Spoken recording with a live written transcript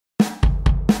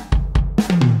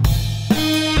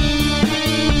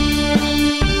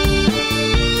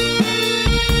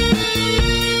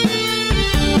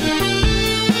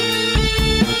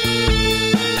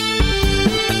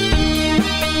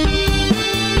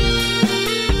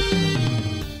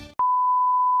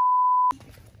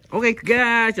Oke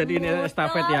guys, jadi ini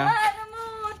estafet ya.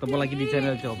 Ketemu lagi di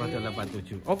channel Coba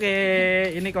 87. Oke,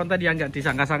 ini konten yang nggak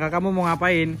disangka-sangka kamu mau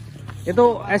ngapain.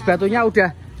 Itu es batunya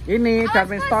udah ini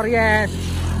Darwin Stories.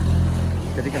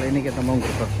 Jadi kali ini kita mau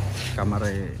ke kamar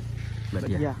Mbak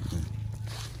Dia.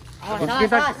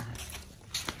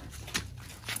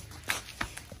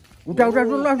 Kita udah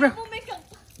dulu udah.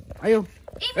 Ayo.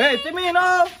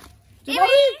 Cimino.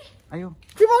 Cimori. Ayo.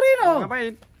 Cimorino.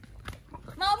 Ngapain?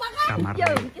 Mau makan? Kamar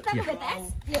kita ke BTS.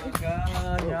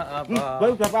 Ya apa?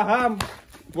 Baru udah paham.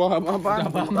 Paham apa?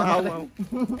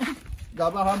 Gak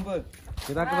paham, Bud.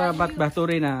 Kita ke tempat Mbah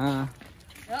Turina.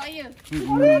 Oh iya.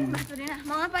 Mbah Turina,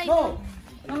 mau ngapain?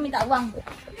 Mau minta uang.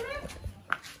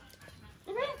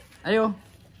 Ayo.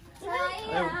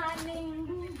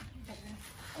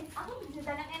 Aku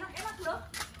bisa yang enak-enak loh.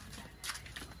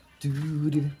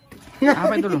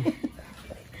 Apa itu loh?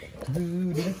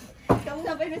 Kamu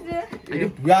sampai ke sini? Ini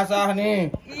biasa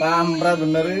nih. Kampret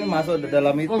bener ini masuk di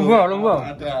dalam itu.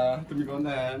 Lomba. Ada demi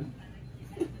konten.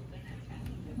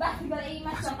 Mbak, dibalik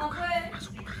Mas Bapak gue.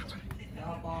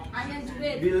 Anya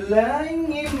Jubir. Bila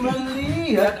ingin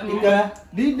melihat indah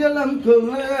di dalam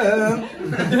kolam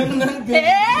dengan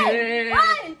Bila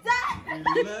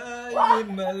ingin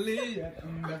melihat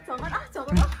indah.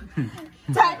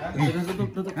 Jangan.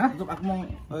 Tutup aku mau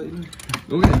ini.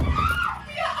 Oke.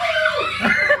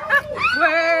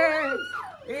 Weh.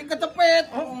 Ini kecepet.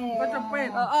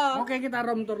 Kecepet. Oke, kita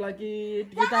room tour lagi.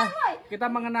 Kita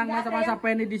mengenang masa-masa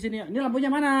Penny di sini. Ini lampunya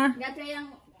mana? Enggak ada yang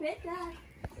beda.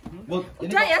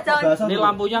 Udah ya, jangan. Ini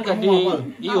lampunya enggak di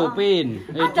iupin.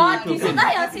 Ada di situ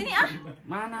ya, sini ah.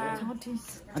 Mana?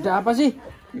 Ada apa sih?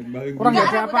 Kurang enggak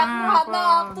ada apa-apa.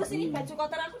 Terus ini baju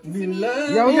kotor aku di sini. Bila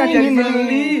Ya udah jadi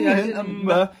melihat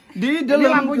Mbak di dalam Ini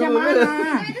lampunya mana?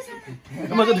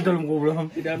 Masa di dalam kolam?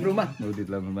 Di dalam rumah. Oh, di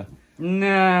dalam rumah.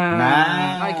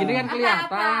 Nah, kayak gini kan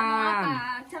kelihatan.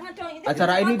 Jangan dong, itu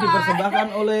Acara baju ini kotor. dipersembahkan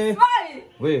oleh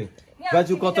Woi.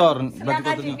 baju kotor.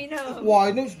 Silakan diminum. Wah,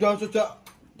 ini sudah sejak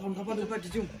tahun kapan coba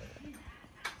dicium?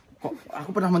 Kok aku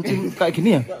pernah mencium kayak gini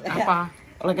ya? Apa?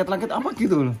 Lengket-lengket apa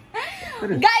gitu loh.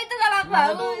 Enggak, itu kalau aku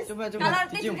bagus. Coba, Kalau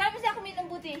dicium. tisu kan mesti aku minum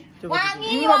putih. Coba, Wangi,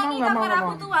 Enggak mau, wangi enggak mau, kamar enggak aku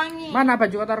mau. tuh wangi. Mana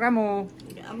baju kotor kamu?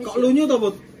 Kok lunyu toh,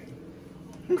 Bud?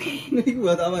 Ini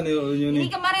buat apa nih lunyu Ini nih?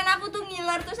 kemarin aku tuh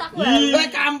ngiler terus aku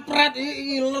Kampret,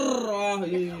 iler. Wah,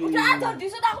 udah ada di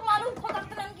situ aku malu kotak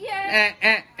tenang kia.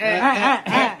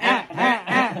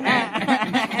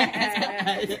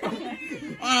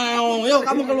 Yuk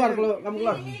kamu keluar, kamu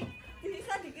keluar. Ini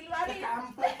bisa dikeluarin.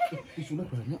 Sudah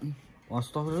banyak nih.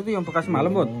 Astagfirullah, itu yang bekas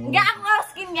malam, Bud. Enggak, aku harus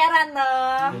skincarean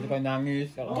toh. Jadi kan nangis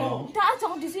kalau. Udah,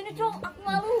 jangan di sini dong. Aku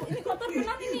malu. Ini kotor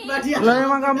benar ini. Lah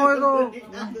emang kamu itu.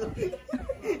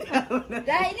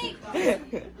 Nah, ini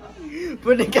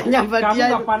Bonekanya Mbak Kamu Dia.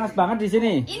 nggak panas banget di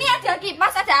sini. ini ada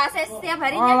kipas, ada AC setiap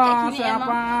harinya kayak Alah, gini emang.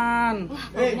 siapaan?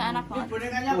 Baunya enak banget.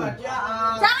 Bonekanya Mbak Dia.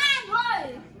 Jangan, woi.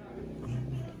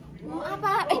 Mau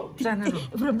apa? Sana tuh.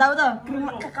 Belum tahu tuh.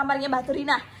 Ke kamarnya Mbak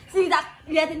Turina. Sini tak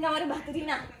liatin kamar Mbak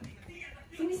Turina.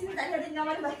 Sini tak liatin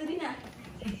kamar Mbak Turina.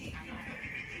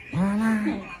 Mana?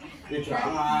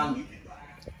 Jangan.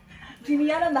 Gini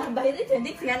ya Mbah itu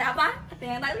identik dengan apa? Ada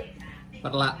yang tahu?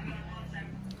 Perlak.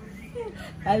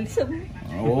 Balsem.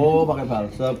 Oh, pakai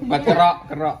balsem. Buat kerok.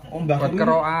 Oh, Mbak. Buat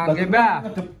kerokan, Mbak.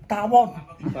 Tawon.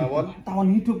 Tawon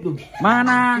hidup tuh.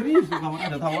 Mana? Serius tuh kamu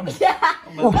ada tawon.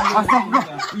 Oh, astagfirullah.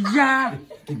 Iya.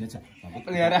 Gini aja.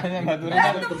 Peliharaannya Mbak Turina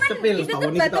Sepil. Itu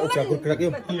tuh temen. gerak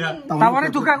yuk. Iya.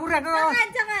 Tawarnya juga kurang.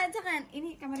 Jangan. Ini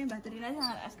kamarnya Mbak Turina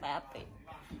sangat estetik.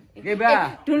 Oke,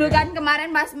 Mbak. Dulu kan kemarin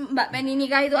pas Mbak Penny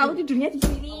nikah itu aku tidurnya di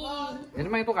sini. Ini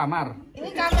mah itu kamar. Ini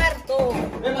kamar tuh.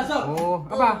 Masuk. Oh,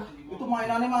 apa? Itu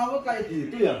mainannya Mawut kayak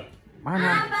gitu ya?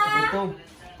 Mana? Itu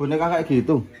boneka kayak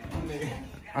gitu.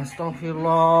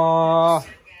 Astagfirullah.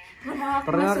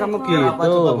 Ternyata kamu Apa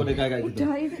gitu. coba boneka kayak gitu?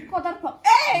 Udah itu kotor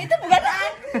banget. Itu bukan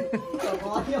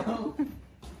aku.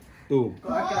 Tuh.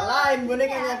 Kok agak lain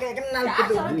bonekanya kayak kenal Ya,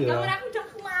 gitu. soalnya di kamar aku udah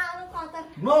malu kotor.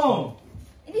 No.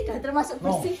 Ini udah termasuk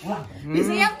bersih.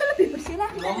 Biasanya yang tuh lebih bersih lah.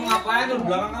 Kamu ngapain tuh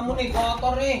belakang kamu nih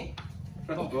kotor nih?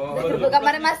 Dulu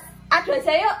kemarin Mas, aduh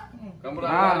aja yuk. Kamu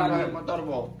Ah. motor,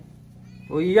 Bo.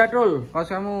 Oh iya, Dul. Kos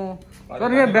kamu.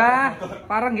 Sorry ya, Mbak.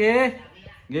 Parang nggih.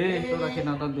 Nggih, itu lagi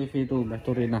nonton TV itu, Mbak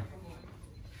Turina.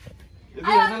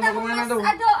 Ayo kita ke Mas. Aduh,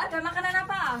 ada makanan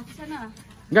apa di sana?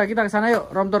 Enggak, kita ke sana yuk.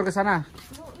 Room tour ke sana.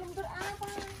 Luntur apa?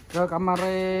 Ke kamar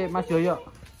Mas Yoyo.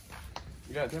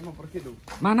 Enggak, dia mau pergi tuh.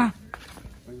 Mana?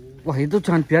 Wah, itu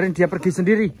jangan biarin dia pergi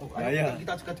sendiri. Ya.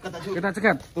 Kita cekat-cekat aja. Kita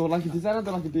cegat. Tuh lagi di sana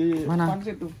tuh, lagi di Mana? depan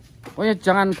situ. Oh ya,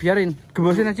 jangan biarin.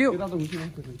 Gembosin aja yuk. Kita tunggu sini.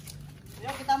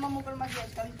 Ya kita memukul Mas Dia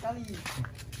sekali-sekali.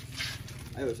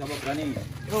 Ayo, siapa berani?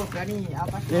 Oh, berani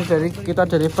apa sih? Ini dari kita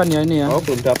dari fan ya ini ya. Oh,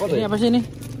 belum dapat Ini apa sih ini?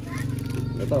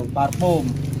 Enggak tahu. Parfum.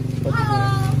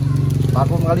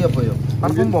 Parfum kali apa ya?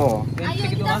 Parfum po. Ayo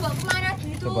kita bawa kemana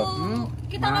gitu? Coba.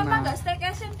 Kita apa nggak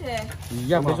staycation deh?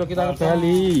 Iya, besok kita ke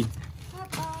Bali.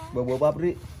 Bawa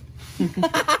pabrik.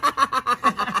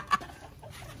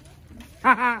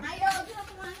 Ayo kita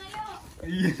kemana yuk?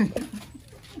 Iya.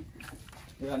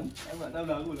 Kan, enggak tahu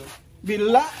lagu loh.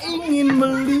 Bila ingin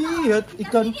melihat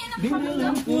ikan di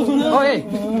dalam Oh,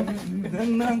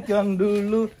 tenangkan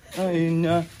dulu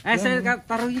airnya. saya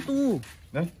taruh itu.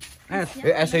 Es.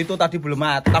 Es itu tadi belum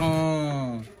matang.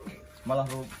 Malah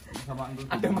sama itu.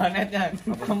 Ada manetnya.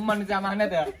 Teman sama manet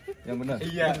ya? Yang benar.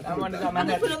 Iya, teman sama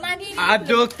manet. Belum mandi nih.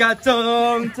 Aduh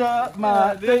kacang cak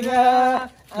matenya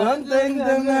penting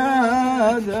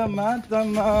tengah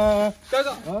mata-mata.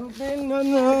 Penting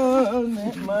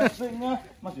nikmatnya.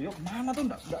 Mas yuk mana tuh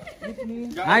enggak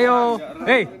ini. Ayo.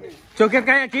 Joget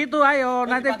kayak gitu ayo.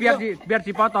 Nanti biar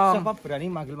dipotong. Siapa berani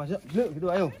manggil Mas yuk?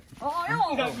 Gitu ayo. Oh,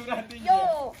 yuk.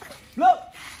 Yuk. Loh.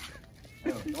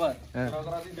 Nah,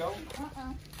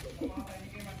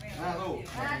 tuh.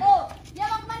 Dia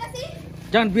mau kemana sih?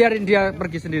 Jangan biarin dia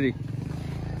pergi sendiri.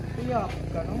 Iya,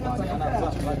 bukan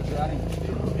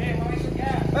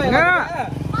Enggak.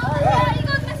 Mau ya,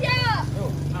 ikut Mas Yo.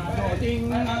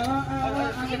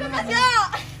 Ikut Mas Yo.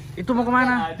 Itu mau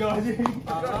kemana?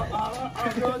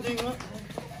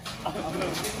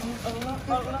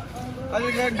 Ayo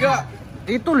enggak.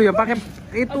 Itu loh yang pakai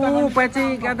itu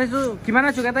peci kata itu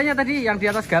gimana juga katanya tadi yang di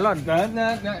atas galon.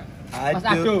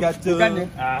 Aduh kacung. Bukan ya?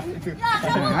 Aduh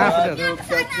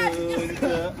kacung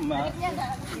semata.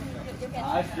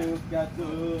 Aduh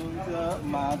kacung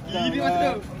semata. Ini Mas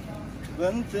tuh.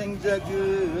 Penting jaga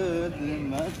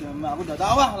macam aku udah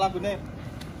tahu lah lagunya.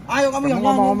 Ayo kamu yang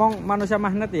ngomong-ngomong manusia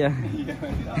magnet ya.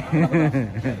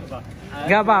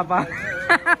 Enggak apa-apa.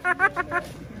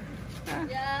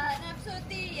 Ya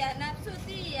nafsuti, ya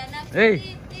nafsuti, ya nafsuti.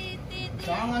 Hei.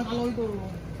 Jangan kalau itu.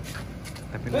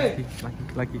 Tapi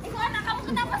lagi. Sana kamu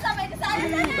kenapa sampai ke sana?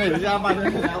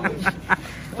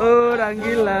 Orang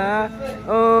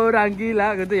gila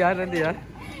gitu ya nanti ya.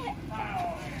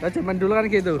 Nah, zaman dulu kan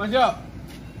gitu. Mas Yo.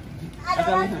 Ada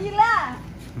orang gila.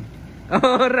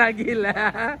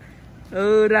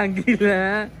 Orang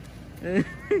gila.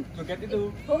 Joget itu.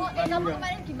 Oh, kamu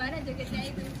kemarin gimana jogetnya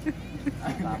itu?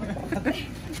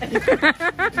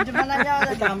 Gimana aja?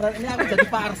 Kamret ini aku jadi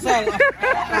parcel.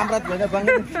 Kamret banyak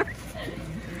banget.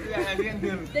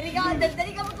 Dari kamu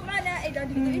kemana? Udah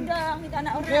digituin dong, itu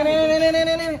anak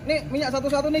orang. Nih minyak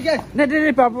satu-satu nih guys.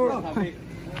 Nih babu.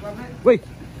 Woi,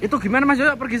 itu gimana Mas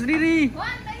Yo pergi sendiri?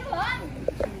 Wan, ayo Wan.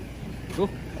 Tuh,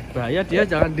 bahaya dia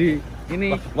jangan di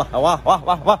ini. Wah.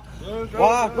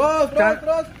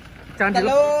 Terus.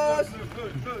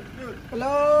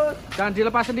 Jangan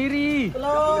dilepas sendiri.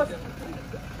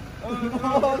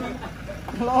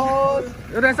 Close.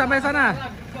 Udah sampai sana.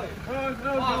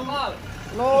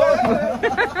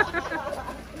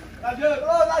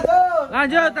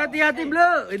 Lanjut, hati-hati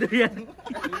bro. Itu ya.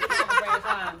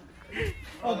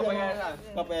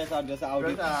 Kepesan biasa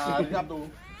audit hari Sabtu.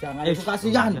 Jangan Eh, itu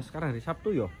kasihan. ya, sekarang hari Sabtu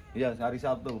yo. Iya, hari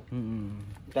Sabtu. Hmm.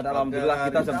 Dan alhamdulillah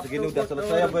kita jam segini udah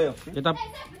selesai ya, Boy. Kita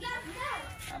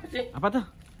apa tuh?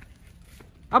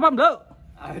 Apa, Bro?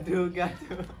 Aduh,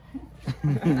 gaduh.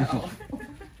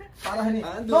 Parah ini.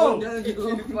 Aduh, dia lagi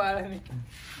parah nih.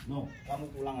 No, kamu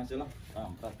pulang aja lah.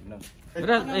 Kampret bener.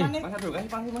 Udah, Mas aduh, kan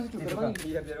panggil Mas juga panggil.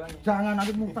 Iya, biar wangi. Jangan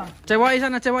nanti muntah. cewai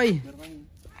sana, cewai.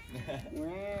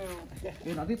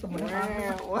 Nanti temennya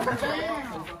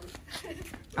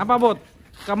Apa, Bot?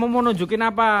 Kamu mau nunjukin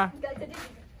apa? Enggak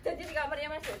jadi di kamarnya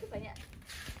Mas Yo itu banyak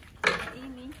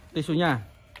ini Tisunya?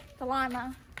 celana.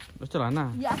 Terus celana?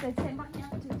 Iya ada sempaknya.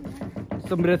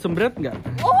 Sembret-sembret enggak?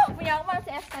 Oh, punya aku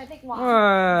masih estetik wah.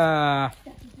 Wah.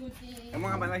 Kamu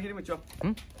ngapain lagi nih, Mejo?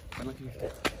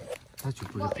 Saya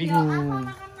juga bingung.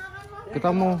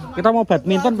 Kita mau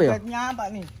badminton, Pak ya? Badnya apa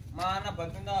nih? Mana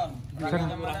badminton?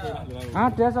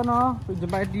 Ada sono, pinjem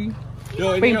Pak Edi.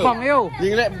 Yo, ini Pingpong yo.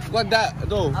 Inglek kuat enggak?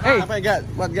 Tuh. Apa enggak?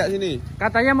 Kuat enggak sini?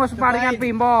 Katanya mau sparingan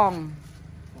pingpong.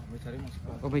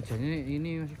 Oh, mejanya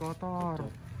ini masih kotor.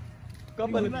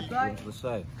 Kapan lagi?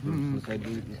 selesai. Selesai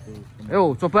dulu itu.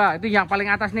 Yo, coba itu yang paling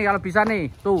atas nih kalau bisa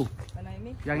nih. Tuh. Mana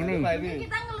ini? Yang ini.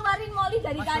 Kita ngeluarin Molly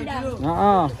dari kandang.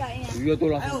 Heeh. Kayaknya. Iya tuh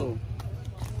langsung tuh.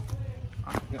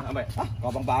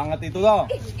 Gampang banget itu loh.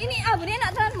 Ih, ini abunnya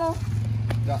nak tanganmu.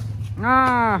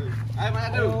 Nah, Ayo mana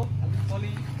dulu?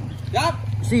 Siap.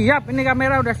 siap ini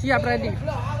kamera udah siap ready.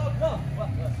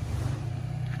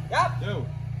 Siap. Yo.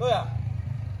 Tuh ya.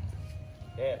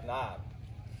 Nah.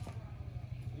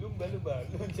 Lumba,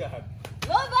 loncat.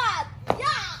 Lobat. Ya.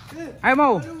 Ayo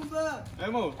mau.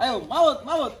 Ayo,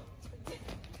 maut.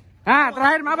 Nah,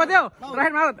 terakhir Mamat yuk.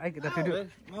 Terakhir Mamat. Ayo kita duduk.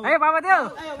 Ayo Mamat yuk.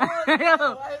 Ayo.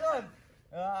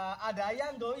 Ada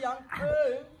ayam goyang.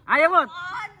 Ayo Mut.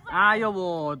 Ayo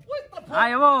Mut.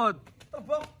 Ayo Mut.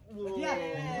 Terbang.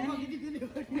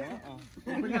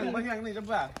 Pegang nih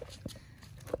coba.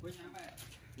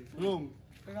 Belum.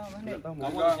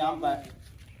 Kamu nyampe.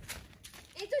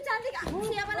 Itu cantik.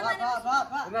 Siapa namanya?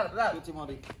 Benar. Cuci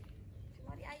Mori.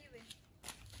 Mari ayu be.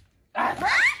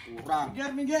 Kurang.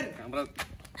 Minggir.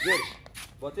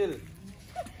 Bocil.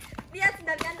 Lihat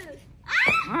dari andel.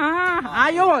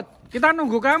 Ayo Mut. Kita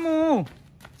nunggu kamu.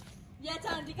 Ya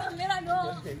jangan di kamera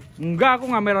dong. Enggak, aku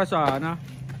ngambil sana.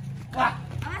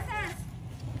 Asas.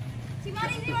 Si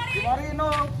Mari. Mori no.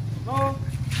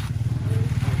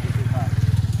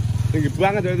 Tinggi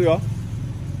banget ya itu ya.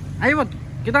 Ayo Mut.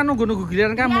 Kita nunggu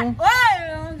giliran kamu. Woi,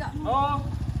 enggak mau.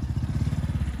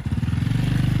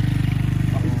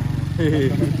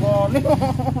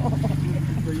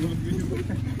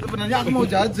 Sebenarnya aku mau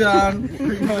jajan.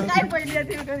 Kayak boy dia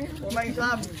tuh kan. Orang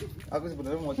Islam. Aku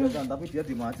sebenarnya mau jajan tapi dia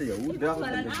di aja ya udah aku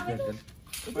Jualan jadi apa jajan.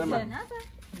 Itu jualan apa?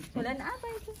 Jualan apa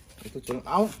itu? Itu jualan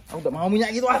aku udah mau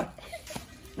minyak gitu ah.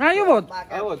 Ayo Mut.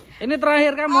 Ini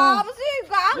terakhir kamu. Apa sih?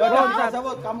 Enggak. Ya udah bisa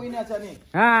Bot, kamu ini aja nih.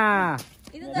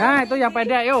 Nah, itu yang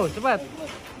pendek, yuk, cepat.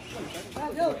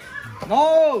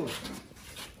 No.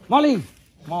 Molly.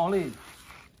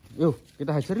 Yuk,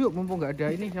 Kita hajar yuk, mumpung nggak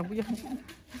ada ini yang punya.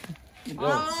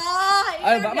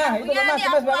 Ayo Mbak Mah, itu Mbak Mah,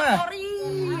 Mbak Mah.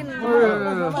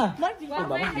 Mbak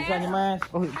Mbak Mah bisa nyemes.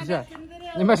 Oh bisa.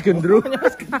 Nyemes gendruwo.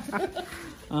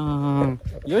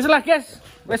 Ya wis lah guys.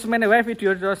 Wis mene wae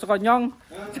video sekonyong.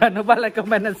 Jangan lupa like,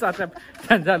 comment, dan subscribe.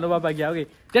 Dan jangan lupa bagi aku.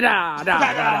 Dadah.